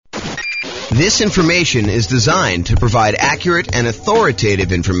This information is designed to provide accurate and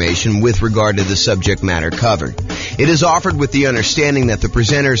authoritative information with regard to the subject matter covered. It is offered with the understanding that the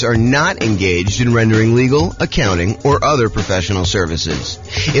presenters are not engaged in rendering legal, accounting, or other professional services.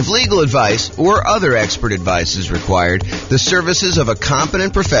 If legal advice or other expert advice is required, the services of a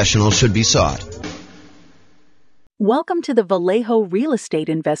competent professional should be sought. Welcome to the Vallejo Real Estate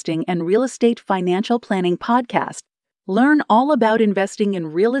Investing and Real Estate Financial Planning Podcast. Learn all about investing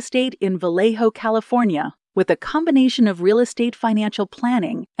in real estate in Vallejo, California, with a combination of real estate financial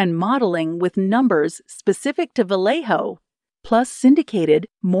planning and modeling with numbers specific to Vallejo, plus syndicated,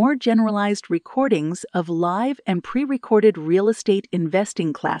 more generalized recordings of live and pre-recorded real estate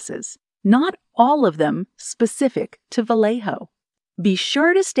investing classes, not all of them specific to Vallejo. Be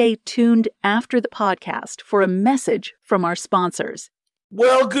sure to stay tuned after the podcast for a message from our sponsors.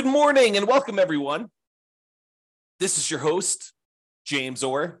 Well, good morning and welcome, everyone. This is your host, James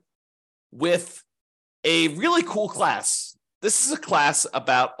Orr, with a really cool class. This is a class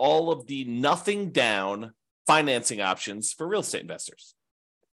about all of the nothing down financing options for real estate investors.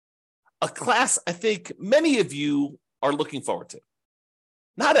 A class I think many of you are looking forward to.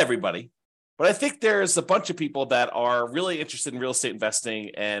 Not everybody, but I think there's a bunch of people that are really interested in real estate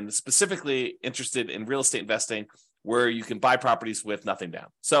investing and specifically interested in real estate investing where you can buy properties with nothing down.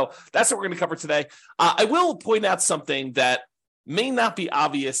 So that's what we're going to cover today. I will point out something that may not be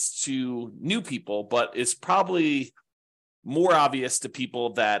obvious to new people, but is probably more obvious to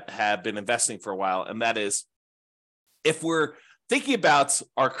people that have been investing for a while. And that is, if we're thinking about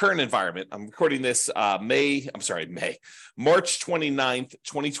our current environment, I'm recording this March 29th,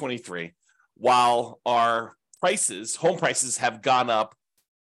 2023, while our home prices have gone up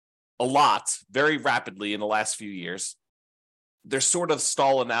a lot, very rapidly in the last few years. They're sort of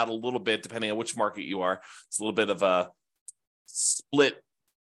stalling out a little bit, depending on which market you are. It's a little bit of a split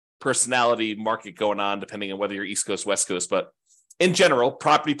personality market going on, depending on whether you're East Coast, West Coast. But in general,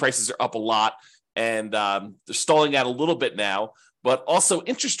 property prices are up a lot, and they're stalling out a little bit now. But also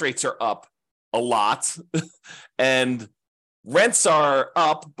interest rates are up a lot, and rents are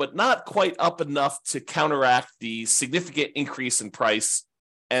up, but not quite up enough to counteract the significant increase in price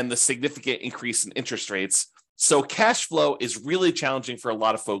and the significant increase in interest rates. So cash flow is really challenging for a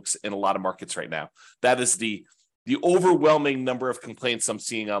lot of folks in a lot of markets right now. That is the overwhelming number of complaints I'm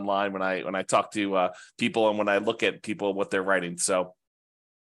seeing online when I talk to people and when I look at people, what they're writing. So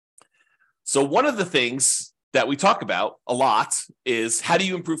one of the things that we talk about a lot is, how do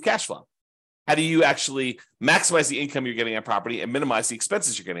you improve cash flow? How do you actually maximize the income you're getting on property and minimize the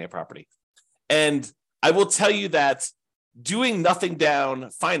expenses you're getting on property? And I will tell you that doing nothing down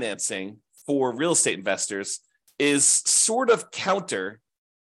financing for real estate investors is sort of counter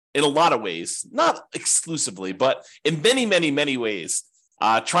in a lot of ways, not exclusively, but in many, many, many ways.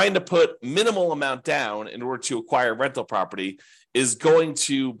 Trying to put minimal amount down in order to acquire rental property is going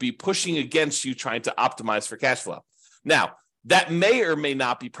to be pushing against you trying to optimize for cash flow. Now, that may or may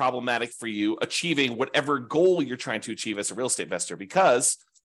not be problematic for you achieving whatever goal you're trying to achieve as a real estate investor, because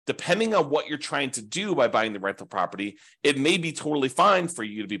depending on what you're trying to do by buying the rental property, it may be totally fine for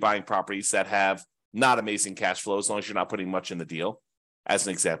you to be buying properties that have not amazing cash flow, as long as you're not putting much in the deal, as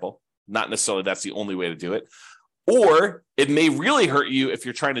an example. Not necessarily that's the only way to do it. Or it may really hurt you if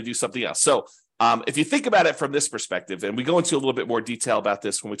you're trying to do something else. So if you think about it from this perspective, and we go into a little bit more detail about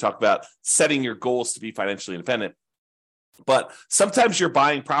this when we talk about setting your goals to be financially independent, but sometimes you're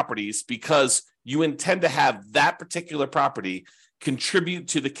buying properties because you intend to have that particular property contribute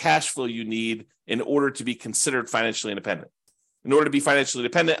to the cash flow you need in order to be considered financially independent. In order to be financially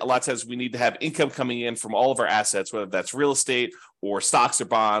independent, a lot of times we need to have income coming in from all of our assets, whether that's real estate or stocks or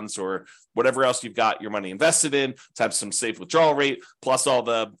bonds or whatever else you've got your money invested in, to have some safe withdrawal rate, plus all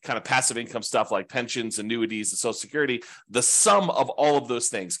the kind of passive income stuff like pensions, annuities, and Social Security. The sum of all of those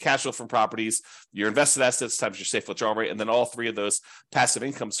things, cash flow from properties, your invested assets times your safe withdrawal rate, and then all three of those passive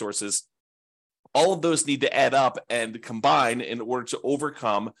income sources, all of those need to add up and combine in order to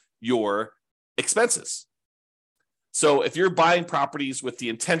overcome your expenses. So if you're buying properties with the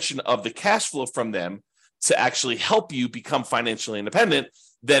intention of the cash flow from them to actually help you become financially independent,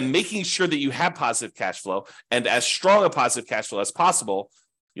 then making sure that you have positive cash flow and as strong a positive cash flow as possible,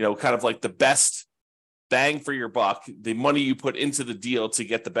 kind of like the best bang for your buck, the money you put into the deal to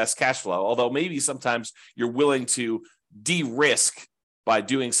get the best cash flow. Although maybe sometimes you're willing to de-risk by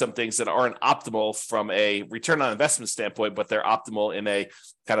doing some things that aren't optimal from a return on investment standpoint, but they're optimal in a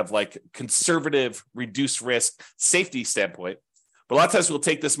kind of like conservative, reduced risk safety standpoint. But a lot of times we'll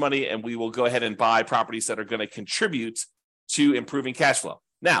take this money and we will go ahead and buy properties that are going to contribute to improving cash flow.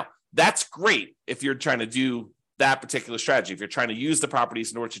 Now, that's great if you're trying to do that particular strategy, if you're trying to use the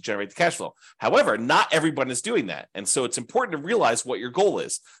properties in order to generate the cash flow. However, not everyone is doing that. And so it's important to realize what your goal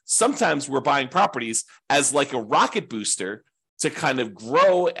is. Sometimes we're buying properties as like a rocket booster to kind of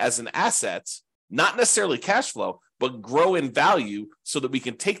grow as an asset, not necessarily cash flow, but grow in value so that we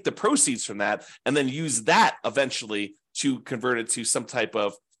can take the proceeds from that and then use that eventually to convert it to some type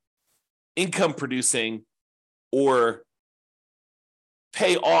of income producing or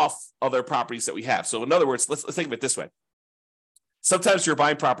pay off other properties that we have. So in other words, let's think of it this way. Sometimes you're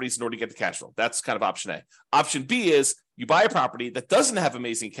buying properties in order to get the cash flow. That's kind of option A. Option B is you buy a property that doesn't have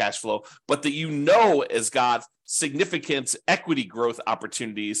amazing cash flow, but that you know has got significant equity growth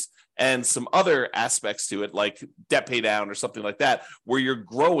opportunities and some other aspects to it, like debt pay down or something like that, where you're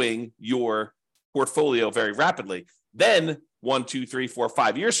growing your portfolio very rapidly. Then 1, 2, 3, 4,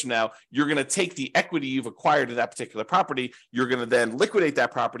 5 years from now, you're going to take the equity you've acquired in that particular property. You're going to then liquidate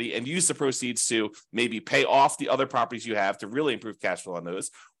that property and use the proceeds to maybe pay off the other properties you have to really improve cash flow on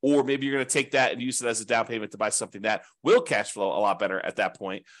those. Or maybe you're going to take that and use it as a down payment to buy something that will cash flow a lot better at that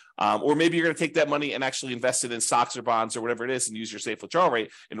point. Or maybe you're going to take that money and actually invest it in stocks or bonds or whatever it is and use your safe withdrawal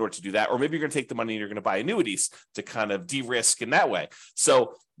rate in order to do that. Or maybe you're going to take the money and you're going to buy annuities to kind of de-risk in that way.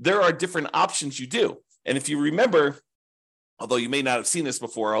 So there are different options you do. And if you remember, although you may not have seen this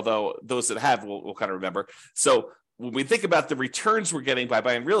before, although those that have will kind of remember. So when we think about the returns we're getting by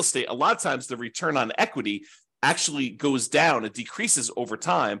buying real estate, a lot of times the return on equity actually goes down. It decreases over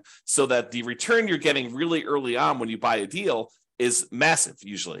time so that the return you're getting really early on when you buy a deal is massive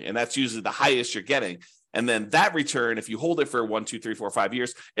usually. And that's usually the highest you're getting. And then that return, if you hold it for 1, 2, 3, 4, 5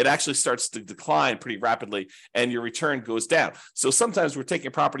 years, it actually starts to decline pretty rapidly and your return goes down. So sometimes we're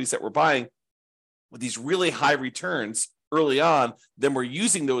taking properties that we're buying with these really high returns early on, then we're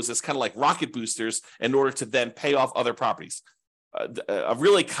using those as kind of like rocket boosters in order to then pay off other properties. A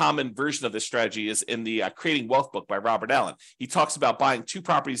really common version of this strategy is in the Creating Wealth book by Robert Allen. He talks about buying 2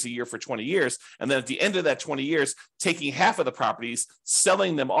 properties a year for 20 years, and then at the end of that 20 years, taking half of the properties,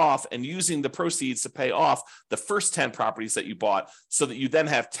 selling them off, and using the proceeds to pay off the first 10 properties that you bought so that you then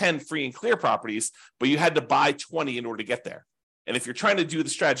have 10 free and clear properties, but you had to buy 20 in order to get there. And if you're trying to do the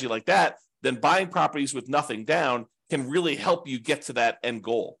strategy like that, then buying properties with nothing down can really help you get to that end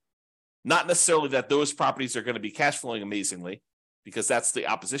goal. Not necessarily that those properties are going to be cash flowing amazingly, because that's the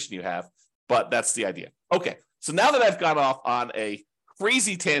opposition you have, but that's the idea. Okay, so now that I've gone off on a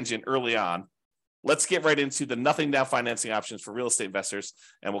crazy tangent early on, let's get right into the nothing down financing options for real estate investors,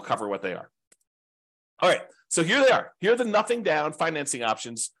 and we'll cover what they are. All right, so here they are. Here are the nothing down financing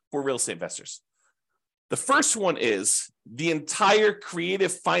options for real estate investors. The first one is the entire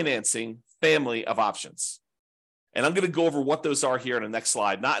creative financing family of options. And I'm going to go over what those are here in the next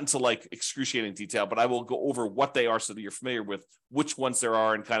slide, not into like excruciating detail, but I will go over what they are so that you're familiar with which ones there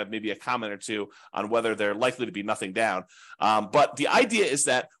are and kind of maybe a comment or two on whether they're likely to be nothing down. But the idea is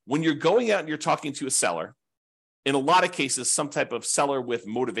that when you're going out and you're talking to a seller, in a lot of cases, some type of seller with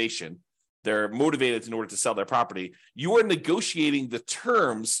motivation, they're motivated in order to sell their property, you are negotiating the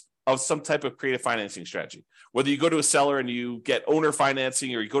terms of some type of creative financing strategy. Whether you go to a seller and you get owner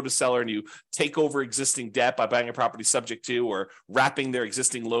financing, or you go to a seller and you take over existing debt by buying a property subject to or wrapping their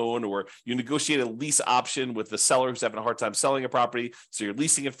existing loan, or you negotiate a lease option with the seller who's having a hard time selling a property, so you're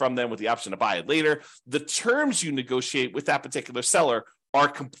leasing it from them with the option to buy it later. The terms you negotiate with that particular seller are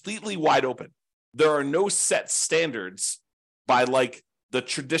completely wide open. There are no set standards by like the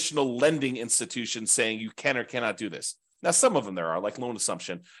traditional lending institutions saying you can or cannot do this. Now, some of them there are, like loan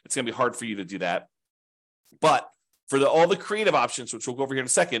assumption. It's going to be hard for you to do that. But for all the creative options, which we'll go over here in a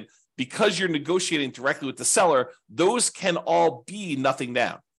second, because you're negotiating directly with the seller, those can all be nothing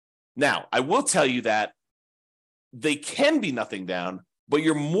down. Now, I will tell you that they can be nothing down, but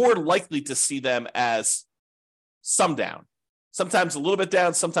you're more likely to see them as some down. Sometimes a little bit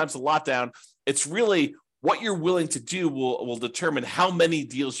down, sometimes a lot down. It's really what you're willing to do will determine how many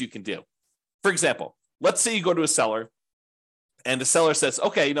deals you can do. For example, let's say you go to a seller, and the seller says,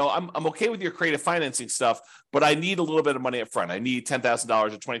 okay, I'm okay with your creative financing stuff, but I need a little bit of money up front. I need $10,000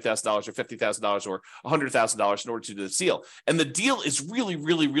 or $20,000 or $50,000 or $100,000 in order to do this deal. And the deal is really,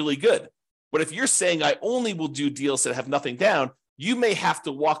 really, really good. But if you're saying I only will do deals that have nothing down, you may have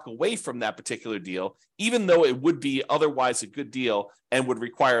to walk away from that particular deal, even though it would be otherwise a good deal and would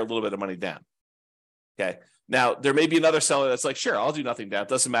require a little bit of money down. Okay. Now, there may be another seller that's like, sure, I'll do nothing down. It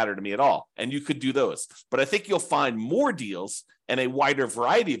doesn't matter to me at all. And you could do those. But I think you'll find more deals and a wider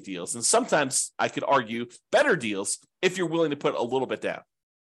variety of deals. And sometimes I could argue better deals if you're willing to put a little bit down.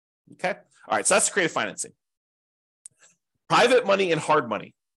 Okay. All right. So that's creative financing. Private money and hard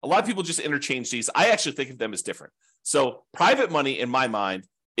money. A lot of people just interchange these. I actually think of them as different. So private money, in my mind,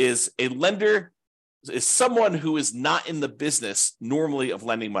 is a lender is someone who is not in the business normally of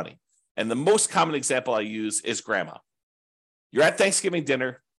lending money. And the most common example I use is grandma. You're at Thanksgiving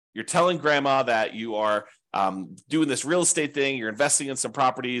dinner. You're telling grandma that you are doing this real estate thing. You're investing in some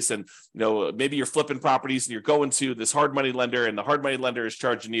properties, and maybe you're flipping properties, and you're going to this hard money lender, and the hard money lender is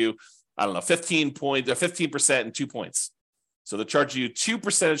charging you, 15% and 2 points. So they're charging you 2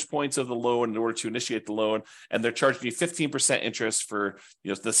 percentage points of the loan in order to initiate the loan, and they're charging you 15% interest for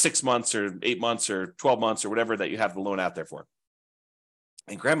the 6 months or 8 months or 12 months or whatever that you have the loan out there for.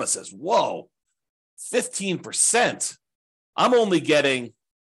 And grandma says, "Whoa, 15%. I'm only getting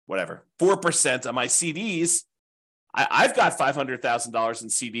 4% on my CDs. I've got $500,000 in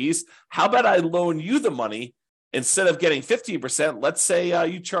CDs. How about I loan you the money instead of getting 15%? Let's say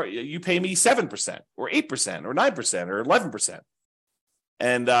you pay me 7% or 8% or 9% or 11%."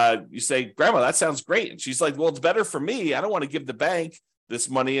 And you say, "Grandma, that sounds great." And she's like, "Well, it's better for me. I don't want to give the bank this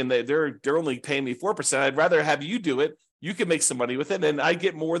money, and they're only paying me 4%. I'd rather have you do it. You can make some money with it, and I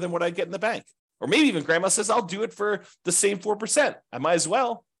get more than what I get in the bank." Or maybe even grandma says, "I'll do it for the same 4%. I might as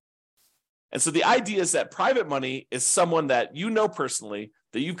well." And so the idea is that private money is someone that you know personally,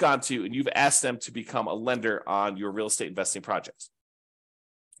 that you've gone to, and you've asked them to become a lender on your real estate investing projects.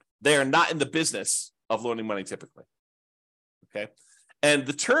 They are not in the business of loaning money typically. Okay. And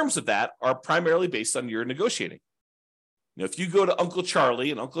the terms of that are primarily based on your negotiating. If you go to Uncle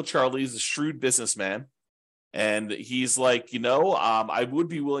Charlie, and Uncle Charlie is a shrewd businessman, and he's like, I would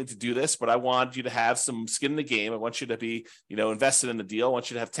be willing to do this, but I want you to have some skin in the game. I want you to be, invested in the deal. I want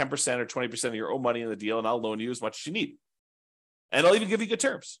you to have 10% or 20% of your own money in the deal, and I'll loan you as much as you need. And I'll even give you good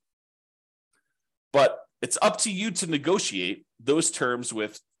terms. But it's up to you to negotiate those terms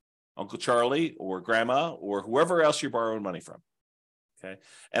with Uncle Charlie or grandma or whoever else you're borrowing money from. Okay.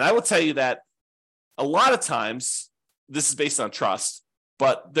 And I will tell you that a lot of times this is based on trust,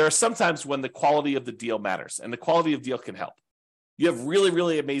 but there are some times when the quality of the deal matters, and the quality of deal can help. You have really,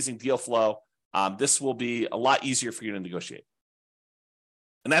 really amazing deal flow. This will be a lot easier for you to negotiate.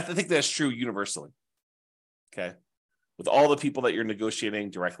 And I think that's true universally. Okay. With all the people that you're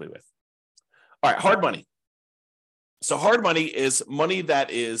negotiating directly with. All right. Hard money. So hard money is money that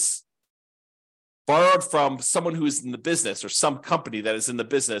is borrowed from someone who is in the business, or some company that is in the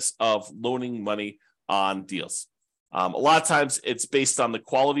business of loaning money on deals. A lot of times it's based on the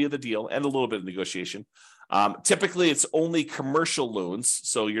quality of the deal and a little bit of negotiation. Typically, it's only commercial loans,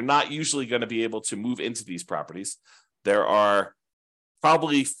 so you're not usually going to be able to move into these properties. There are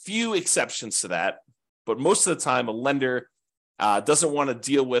probably few exceptions to that, but most of the time, a lender doesn't want to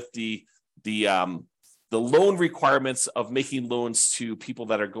deal with the loan requirements of making loans to people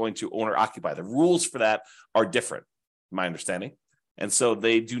that are going to own or occupy. The rules for that are different, my understanding, and so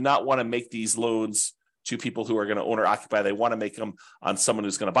they do not want to make these loans to people who are going to own or occupy. They want to make them on someone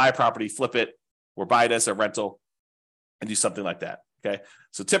who's going to buy a property, flip it, or buy it as a rental and do something like that. Okay.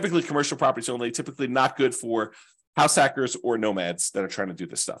 So typically commercial properties only, typically not good for house hackers or nomads that are trying to do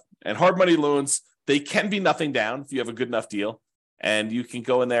this stuff. And hard money loans, they can be nothing down if you have a good enough deal, and you can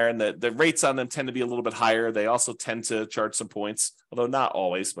go in there, and the rates on them tend to be a little bit higher. They also tend to charge some points, although not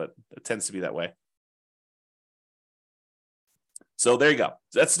always, but it tends to be that way. So there you go.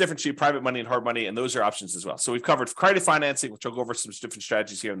 That's the difference between private money and hard money, and those are options as well. So we've covered credit financing, which I'll go over some different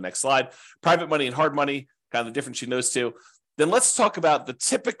strategies here in the next slide. Private money and hard money, kind of the difference between those two. Then let's talk about the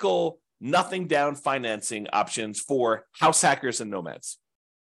typical nothing down financing options for house hackers and nomads.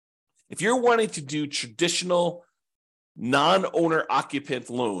 If you're wanting to do traditional non-owner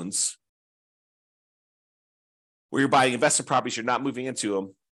occupant loans, where you're buying investment properties, you're not moving into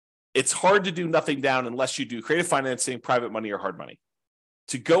them, it's hard to do nothing down unless you do creative financing, private money, or hard money.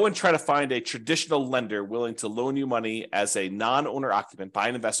 To go and try to find a traditional lender willing to loan you money as a non-owner occupant, buy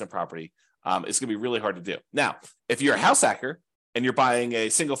an investment property, is going to be really hard to do. Now, if you're a house hacker and you're buying a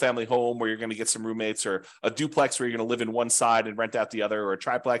single family home where you're going to get some roommates, or a duplex where you're going to live in one side and rent out the other, or a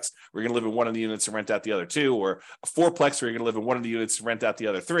triplex where you're going to live in one of the units and rent out the other two, or a fourplex where you're going to live in one of the units and rent out the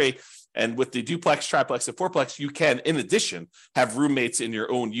other three. And with the duplex, triplex, and fourplex, you can, in addition, have roommates in your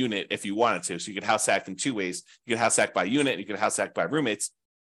own unit if you wanted to. So you could house hack in two ways. You can house hack by unit, and you can house hack by roommates.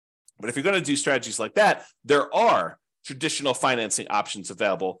 But if you're going to do strategies like that, there are traditional financing options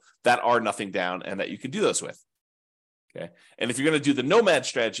available that are nothing down and that you can do those with. Okay. And if you're going to do the nomad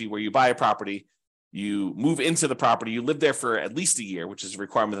strategy, where you buy a property, you move into the property, you live there for at least a year, which is a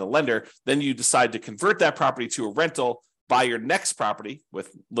requirement of the lender, then you decide to convert that property to a rental, buy your next property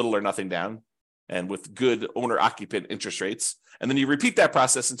with little or nothing down and with good owner-occupant interest rates. And then you repeat that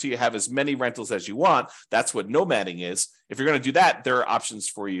process until you have as many rentals as you want. That's what nomading is. If you're going to do that, there are options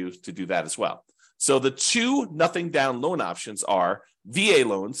for you to do that as well. So the two nothing down loan options are VA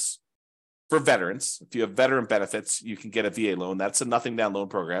loans for veterans. If you have veteran benefits, you can get a VA loan. That's a nothing down loan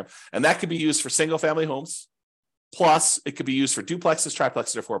program. And that could be used for single family homes. Plus, it could be used for duplexes,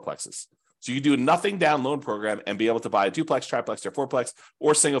 triplexes, or fourplexes. So you do a nothing down loan program and be able to buy a duplex, triplex, or fourplex,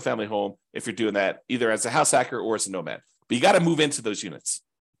 or single family home if you're doing that either as a house hacker or as a nomad. But you got to move into those units.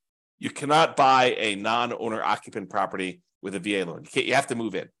 You cannot buy a non-owner occupant property with a VA loan. You have to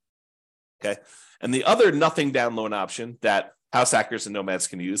move in. Okay. And the other nothing down loan option that house hackers and nomads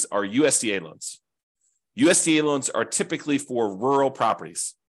can use are USDA loans. USDA loans are typically for rural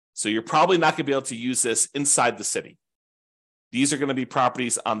properties. So you're probably not going to be able to use this inside the city. These are going to be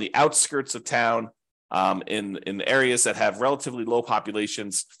properties on the outskirts of town, in areas that have relatively low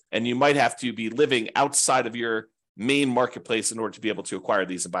populations, and you might have to be living outside of your main marketplace in order to be able to acquire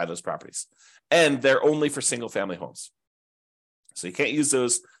these and buy those properties. And they're only for single family homes. So you can't use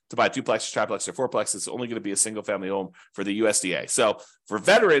those to buy duplex, triplex, or fourplex. It's only going to be a single family home for the USDA. So for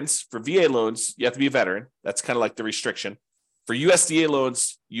veterans, for VA loans, you have to be a veteran. That's kind of like the restriction. For USDA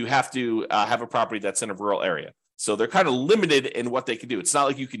loans, you have to have a property that's in a rural area. So they're kind of limited in what they can do. It's not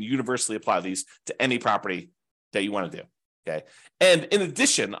like you can universally apply these to any property that you want to do. Okay. And in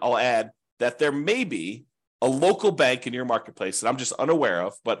addition, I'll add that there may be a local bank in your marketplace that I'm just unaware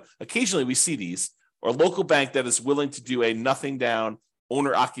of, but occasionally we see these, or a local bank that is willing to do a nothing down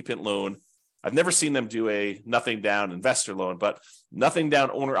owner occupant loan. I've never seen them do a nothing down investor loan, but nothing down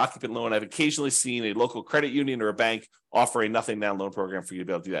owner occupant loan. I've occasionally seen a local credit union or a bank offer a nothing down loan program for you to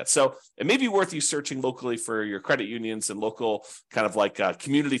be able to do that. So it may be worth you searching locally for your credit unions and local kind of like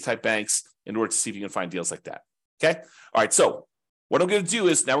community type banks in order to see if you can find deals like that. Okay. All right. So what I'm going to do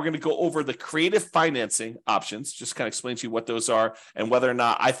is now we're going to go over the creative financing options, just kind of explain to you what those are and whether or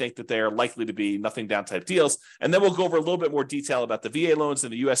not I think that they are likely to be nothing down type deals. And then we'll go over a little bit more detail about the VA loans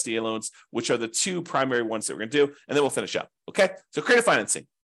and the USDA loans, which are the two primary ones that we're going to do. And then we'll finish up. Okay. So creative financing.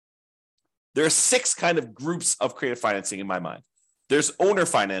 There are 6 kind of groups of creative financing in my mind. There's owner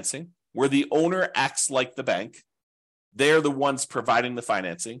financing, where the owner acts like the bank. They're the ones providing the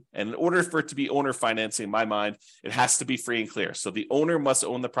financing. And in order for it to be owner financing, in my mind, it has to be free and clear. So the owner must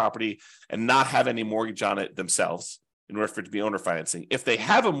own the property and not have any mortgage on it themselves in order for it to be owner financing. If they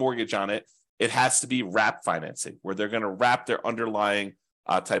have a mortgage on it, it has to be wrap financing, where they're going to wrap their underlying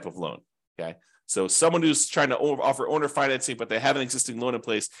type of loan. Okay. So someone who's trying to offer owner financing, but they have an existing loan in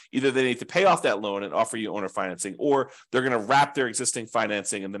place, either they need to pay off that loan and offer you owner financing, or they're going to wrap their existing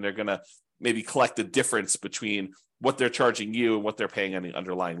financing and then they're going to maybe collect the difference between what they're charging you and what they're paying on the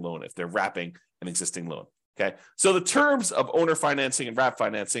underlying loan if they're wrapping an existing loan. Okay. So the terms of owner financing and wrap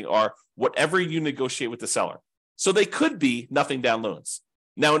financing are whatever you negotiate with the seller. So they could be nothing down loans.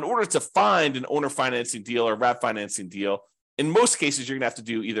 Now, in order to find an owner financing deal or wrap financing deal, in most cases, you're going to have to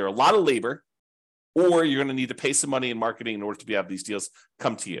do either a lot of labor or you're going to need to pay some money in marketing in order to be able to have these deals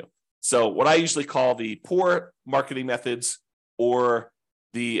come to you. So what I usually call the poor marketing methods or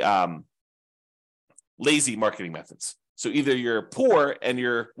the lazy marketing methods. So either you're poor and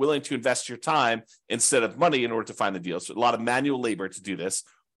you're willing to invest your time instead of money in order to find the deals, so a lot of manual labor to do this,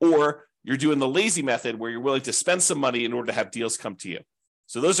 or you're doing the lazy method where you're willing to spend some money in order to have deals come to you.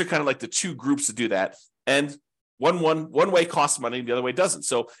 So those are kind of like the 2 groups to do that. And one way costs money and the other way doesn't.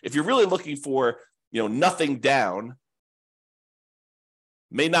 So if you're really looking for, nothing down,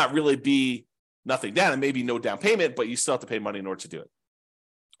 may not really be nothing down. It may be no down payment, but you still have to pay money in order to do it.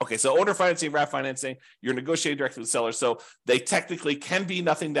 Okay, so owner financing, wrap financing, you're negotiating directly with the seller. So they technically can be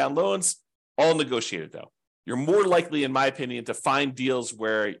nothing down loans, all negotiated though. You're more likely, in my opinion, to find deals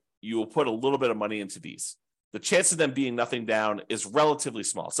where you will put a little bit of money into these. The chance of them being nothing down is relatively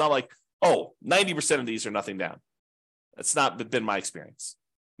small. It's not like, 90% of these are nothing down. That's not been my experience.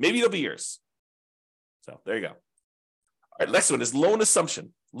 Maybe it'll be yours. So there you go. All right, next one is loan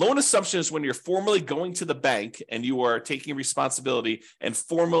assumption. Loan assumption is when you're formally going to the bank and you are taking responsibility and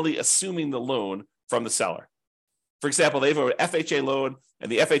formally assuming the loan from the seller. For example, they have an FHA loan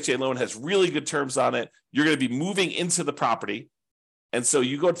and the FHA loan has really good terms on it. You're going to be moving into the property. And so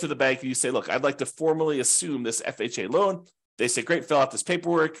you go to the bank and you say, look, I'd like to formally assume this FHA loan. They say, great, fill out this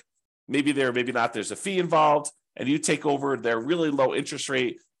paperwork. Maybe there, maybe not. There's a fee involved. And you take over their really low interest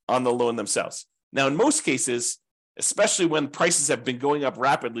rate on the loan themselves. Now, in most cases, especially when prices have been going up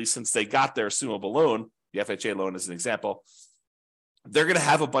rapidly since they got their assumable loan, the FHA loan as an example, they're going to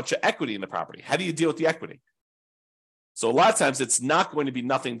have a bunch of equity in the property. How do you deal with the equity? So a lot of times it's not going to be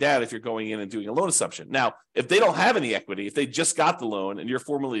nothing down if you're going in and doing a loan assumption. Now, if they don't have any equity, if they just got the loan and you're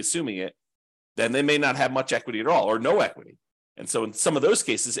formally assuming it, then they may not have much equity at all or no equity. And so in some of those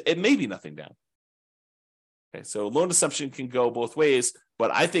cases, it may be nothing down. Okay, so loan assumption can go both ways, but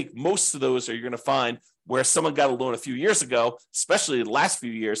I think most of those are you're going to find where someone got a loan a few years ago, especially the last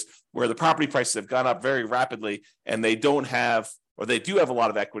few years, where the property prices have gone up very rapidly and they don't have, or they do have a lot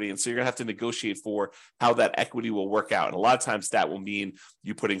of equity. And so you're going to have to negotiate for how that equity will work out. And a lot of times that will mean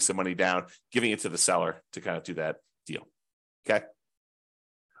you putting some money down, giving it to the seller to kind of do that deal. Okay.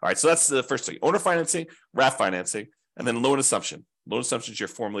 All right. So that's the first thing: owner financing, RAF financing, and then loan assumption. Loan assumption is you're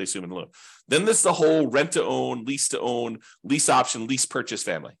formally assuming the loan. Then there's the whole rent to own, lease option, lease purchase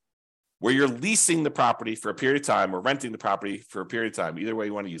family, where you're leasing the property for a period of time or renting the property for a period of time, either way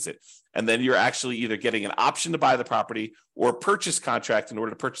you want to use it. And then you're actually either getting an option to buy the property or a purchase contract in order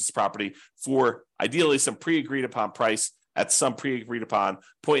to purchase the property for ideally some pre-agreed upon price at some pre-agreed upon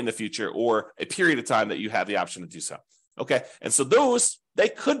point in the future, or a period of time that you have the option to do so. Okay. And so those, they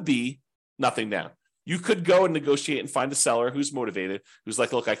could be nothing down. You could go and negotiate and find a seller who's motivated, who's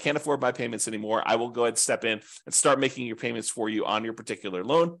like, look, I can't afford my payments anymore. I will go ahead and step in and start making your payments for you on your particular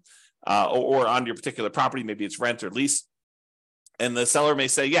loan. Or on your particular property, maybe it's rent or lease. And the seller may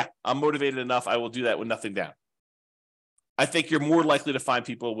say, yeah, I'm motivated enough. I will do that with nothing down. I think you're more likely to find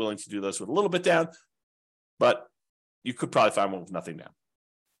people willing to do this with a little bit down, but you could probably find one with nothing down.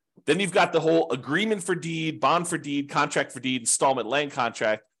 Then you've got the whole agreement for deed, bond for deed, contract for deed, installment land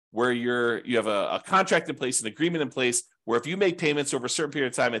contract, where you have a contract in place, an agreement in place, where if you make payments over a certain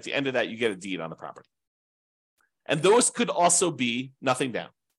period of time, at the end of that, you get a deed on the property. And those could also be nothing down.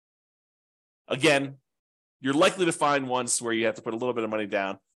 Again, you're likely to find ones where you have to put a little bit of money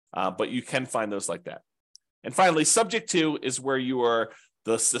down, but you can find those like that. And finally, subject to is where you are,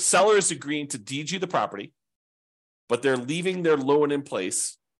 the seller is agreeing to deed you the property, but they're leaving their loan in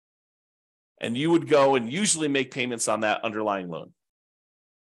place, and you would go and usually make payments on that underlying loan.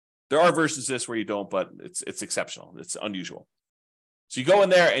 There are versions of this where you don't, but it's exceptional. It's unusual. So you go in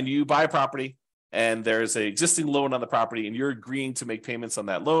there and you buy a property, and there's an existing loan on the property, and you're agreeing to make payments on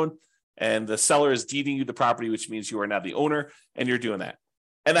that loan. And the seller is deeding you the property, which means you are now the owner, and you're doing that.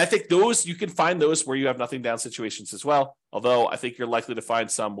 And I think those, you can find those where you have nothing down situations as well. Although I think you're likely to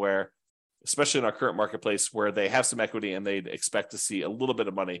find some where, especially in our current marketplace, where they have some equity and they'd expect to see a little bit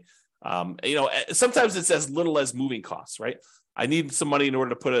of money. Sometimes it's as little as moving costs, right? I need some money in order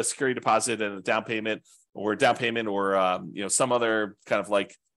to put a security deposit and a down payment or some other kind of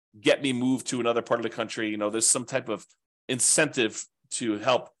like get me moved to another part of the country. There's some type of incentive to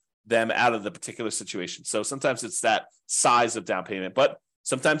help them out of the particular situation. So sometimes it's that size of down payment, but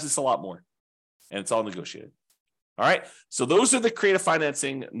sometimes it's a lot more, and it's all negotiated. All right. So those are the creative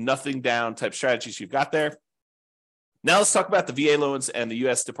financing, nothing down type strategies you've got there. Now let's talk about the VA loans and the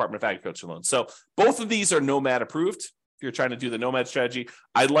U.S. Department of Agriculture loans. So both of these are Nomad approved. If you're trying to do the Nomad strategy,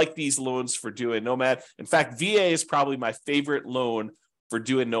 I like these loans for doing Nomad. In fact, VA is probably my favorite loan for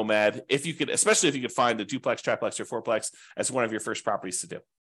doing Nomad, especially if you could find a duplex, triplex, or fourplex as one of your first properties to do.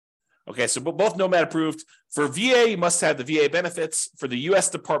 Okay, so both Nomad approved. For VA, you must have the VA benefits. For the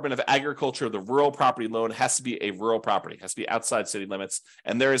U.S. Department of Agriculture, the rural property loan has to be a rural property, has to be outside city limits.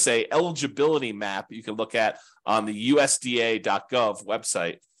 And there is a eligibility map you can look at on the USDA.gov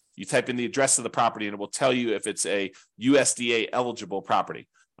website. You type in the address of the property, and it will tell you if it's a USDA eligible property.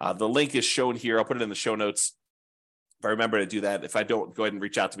 The link is shown here. I'll put it in the show notes if I remember to do that. If I don't, go ahead and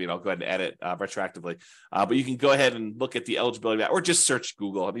reach out to me, and I'll go ahead and add it retroactively. But you can go ahead and look at the eligibility map, or just search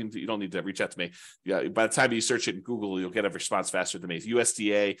Google. I mean, you don't need to reach out to me. By the time you search it in Google, you'll get a response faster than me. It's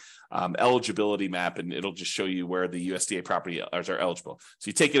USDA eligibility map, and it'll just show you where the USDA property are eligible. So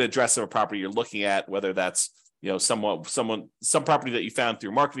you take an address of a property you're looking at, whether that's some property that you found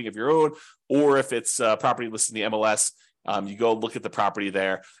through marketing of your own, or if it's property listed in the MLS. You go look at the property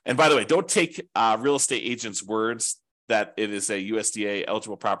there. And by the way, don't take real estate agents' words that it is a USDA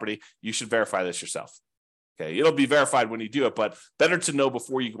eligible property. You should verify this yourself. Okay, it'll be verified when you do it, but better to know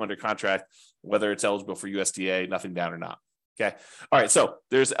before you go under contract whether it's eligible for USDA, nothing down or not. Okay, all right. So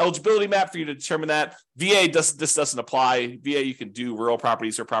there's eligibility map for you to determine that. This doesn't apply. VA, you can do rural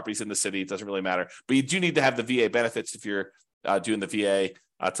properties or properties in the city. It doesn't really matter, but you do need to have the VA benefits if you're doing the VA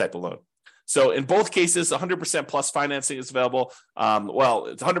type of loan. So in both cases, 100% plus financing is available.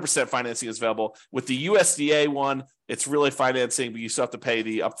 100% financing is available. With the USDA one, it's really financing, but you still have to pay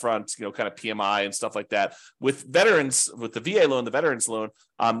the upfront, kind of PMI and stuff like that. With veterans, with the VA loan, the veterans loan,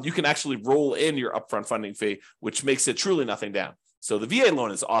 you can actually roll in your upfront funding fee, which makes it truly nothing down. So the VA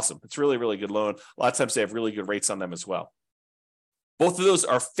loan is awesome. It's really, really good loan. A lot of times they have really good rates on them as well. Both of those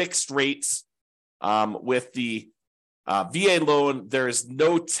are fixed rates. With the VA loan, there is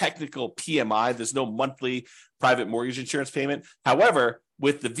no technical PMI. There's no monthly private mortgage insurance payment. However,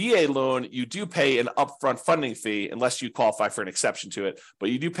 With the VA loan, you do pay an upfront funding fee unless you qualify for an exception to it,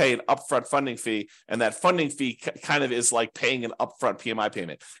 but you do pay an upfront funding fee, and that funding fee kind of is like paying an upfront PMI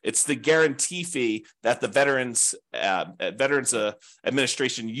payment. It's the guarantee fee that the Veterans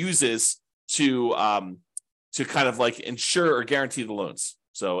Administration uses to kind of like insure or guarantee the loans.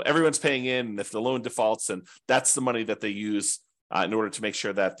 So everyone's paying in, and if the loan defaults, and that's the money that they use in order to make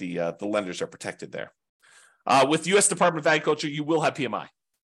sure that the lenders are protected there. With U.S. Department of Agriculture, you will have PMI.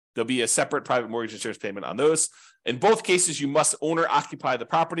 There'll be a separate private mortgage insurance payment on those. In both cases, you must own or occupy the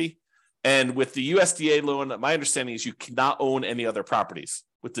property. And with the USDA loan, my understanding is you cannot own any other properties.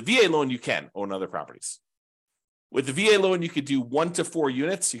 With the VA loan, you can own other properties. With the VA loan, you could do 1 to 4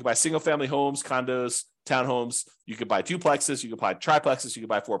 units. You can buy single-family homes, condos, townhomes. You could buy duplexes. You could buy triplexes. You could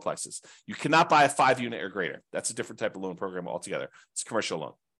buy fourplexes. You cannot buy a 5-unit or greater. That's a different type of loan program altogether. It's a commercial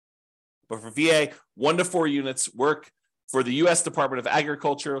loan. But for VA, 1 to 4 units work. For the U.S. Department of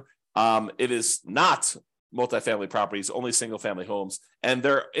Agriculture, it is not multifamily properties, only single-family homes. And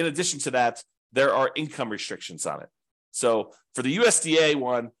in addition to that, there are income restrictions on it. So for the USDA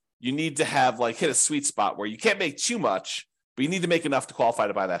one, you need to have hit a sweet spot where you can't make too much, but you need to make enough to qualify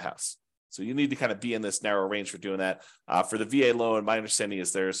to buy that house. So you need to kind of be in this narrow range for doing that. For the VA loan, my understanding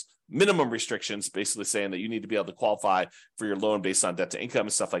is there's minimum restrictions, basically saying that you need to be able to qualify for your loan based on debt to income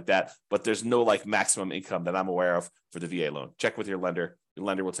and stuff like that. But there's no maximum income that I'm aware of for the VA loan. Check with your lender. Your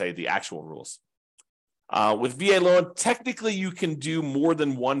lender will tell you the actual rules. With VA loan, technically you can do more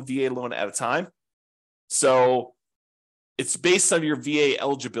than one VA loan at a time. So it's based on your VA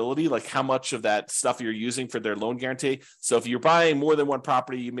eligibility, like how much of that stuff you're using for their loan guarantee. So if you're buying more than one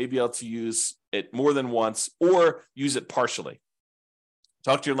property, you may be able to use it more than once or use it partially.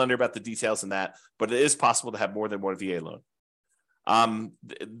 Talk to your lender about the details in that, but it is possible to have more than one VA loan.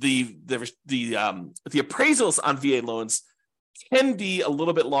 The appraisals on VA loans can be a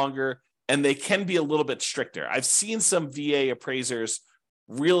little bit longer, and they can be a little bit stricter. I've seen some VA appraisers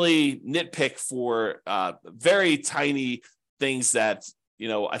really nitpick for very tiny things that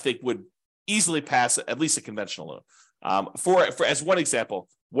I think would easily pass at least a conventional loan. For as one example,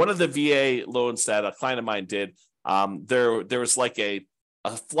 one of the VA loans that a client of mine did, there was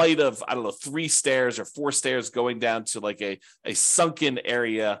a flight of 3 stairs or 4 stairs going down to a sunken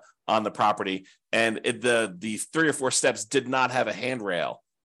area on the property, and the 3 or 4 steps did not have a handrail,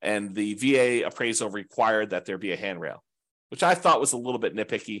 and the VA appraisal required that there be a handrail, which I thought was a little bit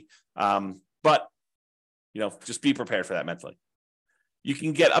nitpicky, but just be prepared for that mentally. You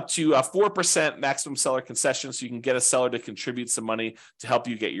can get up to 4% maximum seller concession, so you can get a seller to contribute some money to help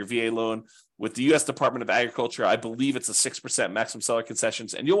you get your VA loan. With the U.S. Department of Agriculture, I believe it's a 6% maximum seller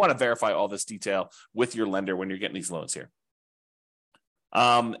concessions, and you'll want to verify all this detail with your lender when you're getting these loans here.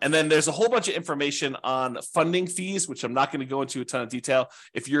 And then there's a whole bunch of information on funding fees, which I'm not going to go into a ton of detail.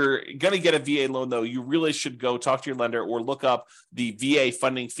 If you're going to get a VA loan, though, you really should go talk to your lender or look up the VA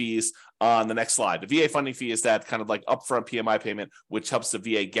funding fees on the next slide. The VA funding fee is that kind of upfront PMI payment, which helps the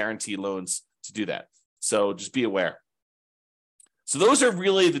VA guarantee loans to do that. So just be aware. So those are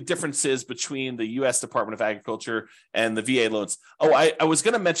really the differences between the U.S. Department of Agriculture and the VA loans. Oh, I was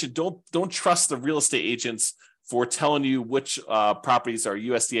going to mention, don't trust the real estate agents for telling you which properties are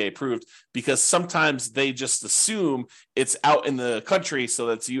USDA approved, because sometimes they just assume it's out in the country, so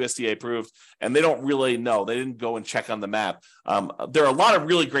that's USDA approved, and they don't really know. They didn't go and check on the map. There are a lot of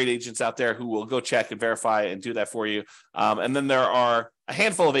really great agents out there who will go check and verify and do that for you. And then there are a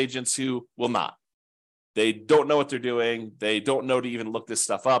handful of agents who will not. They don't know what they're doing. They don't know to even look this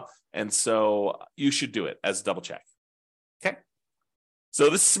stuff up. And so you should do it as a double check. Okay. So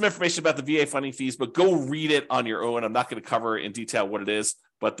this is some information about the VA funding fees, but go read it on your own. I'm not going to cover in detail what it is,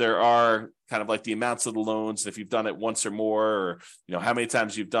 but there are kind of the amounts of the loans, if you've done it once or more, or how many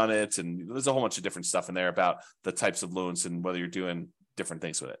times you've done it. And there's a whole bunch of different stuff in there about the types of loans and whether you're doing different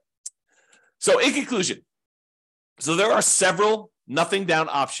things with it. So in conclusion, there are several nothing down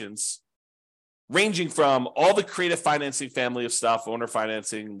options, ranging from all the creative financing family of stuff, owner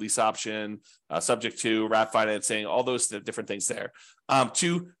financing, lease option, subject to wrap financing, all those different things there,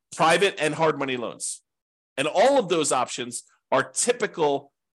 to private and hard money loans. And all of those options are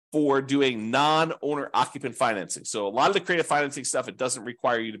typical for doing non-owner occupant financing. So a lot of the creative financing stuff, it doesn't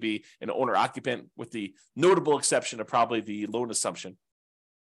require you to be an owner occupant, with the notable exception of probably the loan assumption,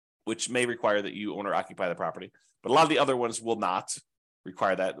 which may require that you owner occupy the property. But a lot of the other ones will not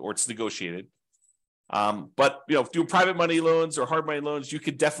require that, or it's negotiated. But do private money loans or hard money loans, you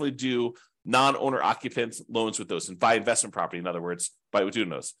could definitely do non-owner occupant loans with those and buy investment property, in other words, by doing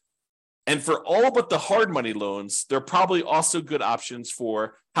those. And for all but the hard money loans, there are probably also good options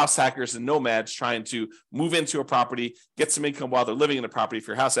for house hackers and nomads trying to move into a property, get some income while they're living in the property if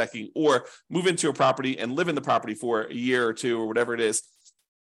you're house hacking, or move into a property and live in the property for a year or two or whatever it is,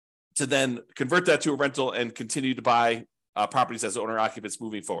 to then convert that to a rental and continue to buy properties as owner occupants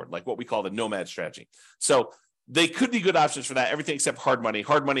moving forward, like what we call the nomad strategy. So they could be good options for that, everything except hard money.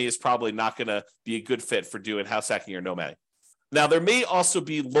 Hard money is probably not going to be a good fit for doing house hacking or nomading. Now, there may also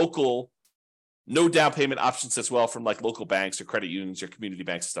be local no down payment options as well from like local banks or credit unions or community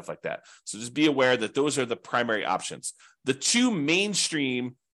banks and stuff like that. So just be aware that those are the primary options. The two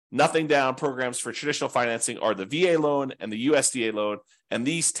mainstream nothing down programs for traditional financing are the VA loan and the USDA loan. And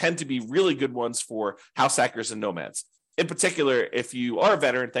these tend to be really good ones for house hackers and nomads. In particular, if you are a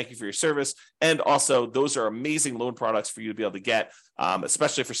veteran, thank you for your service. And also, those are amazing loan products for you to be able to get,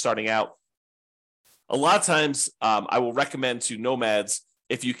 especially for starting out. A lot of times, I will recommend to nomads,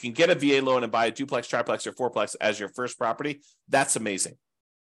 if you can get a VA loan and buy a duplex, triplex, or fourplex as your first property, that's amazing.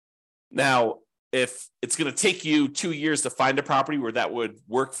 Now, if it's going to take you 2 years to find a property where that would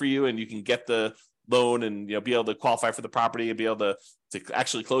work for you and you can get the loan and be able to qualify for the property and be able to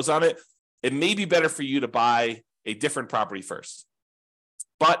actually close on it, it may be better for you to buy a different property first.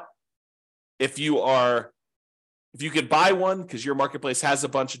 But if you could buy one because your marketplace has a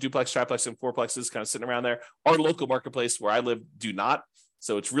bunch of duplex, triplex, and fourplexes kind of sitting around there, our local marketplace where I live do not.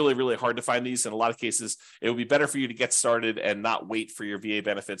 So it's really, really hard to find these. In a lot of cases, it would be better for you to get started and not wait for your VA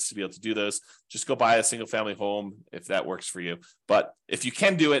benefits to be able to do those. Just go buy a single family home if that works for you. But if you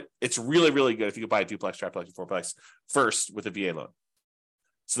can do it, it's really, really good if you could buy a duplex, triplex, and fourplex first with a VA loan.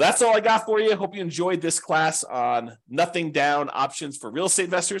 So that's all I got for you. Hope you enjoyed this class on nothing down options for real estate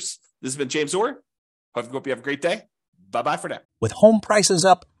investors. This has been James Orr. Hope you have a great day. Bye-bye for now. With home prices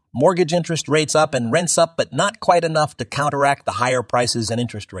up, mortgage interest rates up, and rents up, but not quite enough to counteract the higher prices and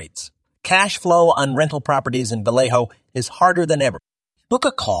interest rates, cash flow on rental properties in Vallejo is harder than ever. Book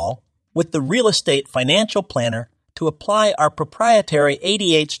a call with the Real Estate Financial Planner to apply our proprietary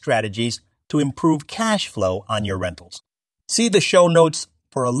 88 strategies to improve cash flow on your rentals. See the show notes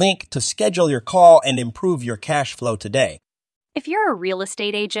for a link to schedule your call and improve your cash flow today. If you're a real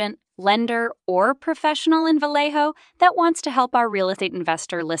estate agent, lender, or professional in Vallejo that wants to help our real estate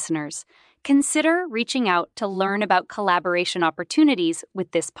investor listeners, consider reaching out to learn about collaboration opportunities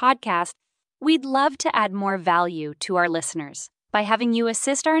with this podcast. We'd love to add more value to our listeners by having you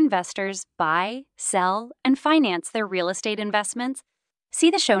assist our investors buy, sell, and finance their real estate investments. See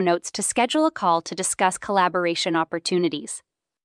the show notes to schedule a call to discuss collaboration opportunities.